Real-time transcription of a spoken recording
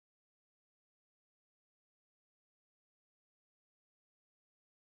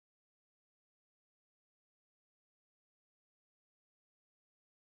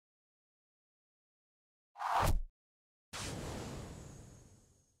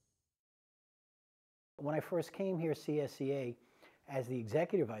When I first came here, CSEA, as the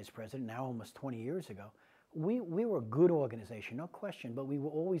executive vice president, now almost 20 years ago, we were a good organization, no question, but we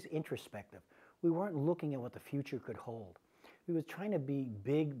were always introspective. We weren't looking at what the future could hold. We were trying to be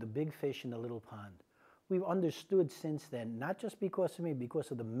the big fish in the little pond. We've understood since then, not just because of me,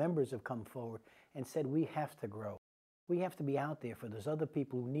 because of the members have come forward and said we have to grow. We have to be out there for those other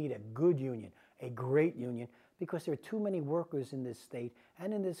people who need a good union, a great union, because there are too many workers in this state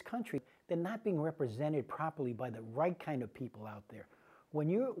and in this country. They're not being represented properly by the right kind of people out there. When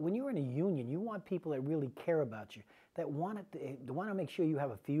you're in a union, you want people that really care about you, that want to make sure you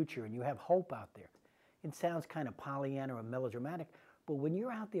have a future and you have hope out there. It sounds kind of Pollyanna or melodramatic, but when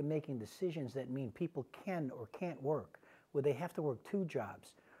you're out there making decisions that mean people can or can't work, where they have to work 2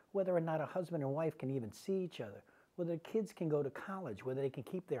 jobs, whether or not a husband and wife can even see each other, whether kids can go to college, whether they can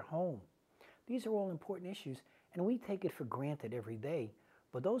keep their home. These are all important issues, and we take it for granted every day,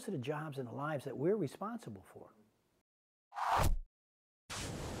 but those are the jobs and the lives that we're responsible for.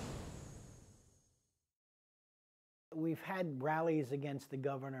 We've had rallies against the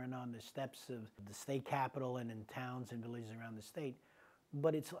governor and on the steps of the state capitol and in towns and villages around the state,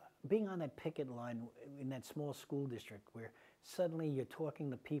 but it's being on that picket line in that small school district where suddenly you're talking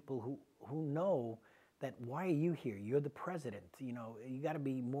to people who know that, why are you here? You're the president. You know, you got to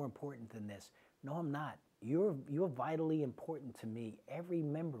be more important than this. No, I'm not. You're vitally important to me. Every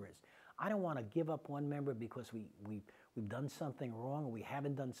member is. I don't want to give up one member because we've done something wrong or we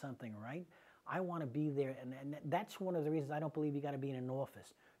haven't done something right. I want to be there, and that's one of the reasons I don't believe you got to be in an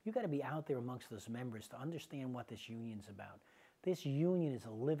office. You got to be out there amongst those members to understand what this union's about. This union is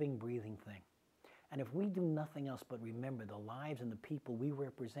a living, breathing thing. And if we do nothing else but remember the lives and the people we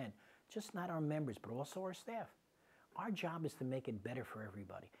represent, just not our members, but also our staff, our job is to make it better for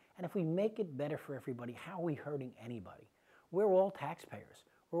everybody. And if we make it better for everybody, how are we hurting anybody? We're all taxpayers.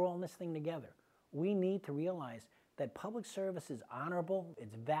 We're all in this thing together. We need to realize that public service is honorable,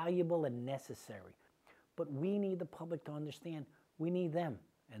 it's valuable and necessary. But we need the public to understand we need them,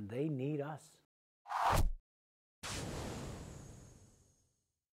 and they need us.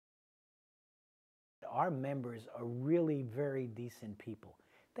 Our members are really very decent people.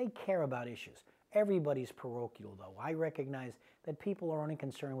 They care about issues. Everybody's parochial, though. I recognize that people are only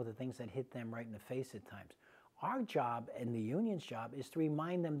concerned with the things that hit them right in the face at times. Our job and the union's job is to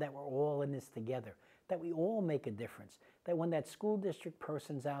remind them that we're all in this together, that we all make a difference, that when that school district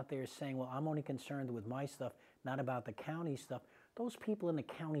person's out there saying, well, I'm only concerned with my stuff, not about the county stuff, those people in the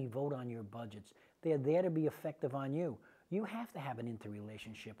county vote on your budgets. They're there to be effective on you. You have to have an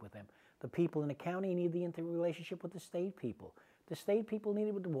interrelationship with them. The people in the county need the interrelationship with the state people. The state people need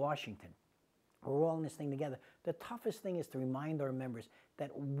it with Washington. We're all in this thing together. The toughest thing is to remind our members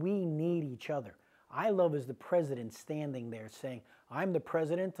that we need each other. I love as the president standing there saying, I'm the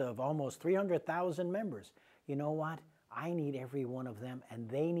president of almost 300,000 members. You know what? I need every one of them, and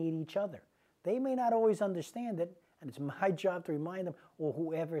they need each other. They may not always understand it, and it's my job to remind them, or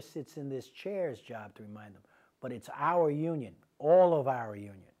whoever sits in this chair's job to remind them. But it's our union, all of our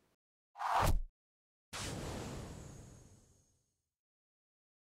union.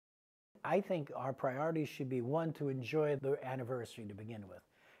 I think our priorities should be, one, to enjoy the anniversary to begin with,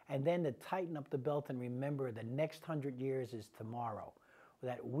 and then to tighten up the belt and remember the next 100 years is tomorrow,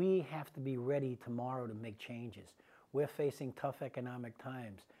 that we have to be ready tomorrow to make changes. We're facing tough economic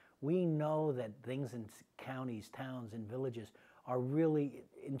times. We know that things in counties, towns, and villages are really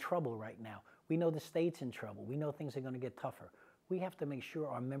in trouble right now. We know the state's in trouble. We know things are going to get tougher. We have to make sure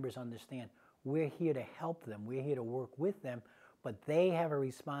our members understand we're here to help them. We're here to work with them, but they have a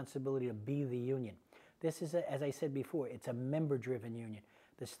responsibility to be the union. This is, as I said before, it's a member-driven union.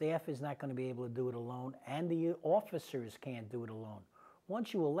 The staff is not going to be able to do it alone, and the officers can't do it alone.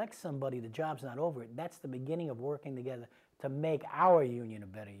 Once you elect somebody, the job's not over. That's the beginning of working together to make our union a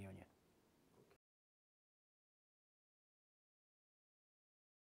better union.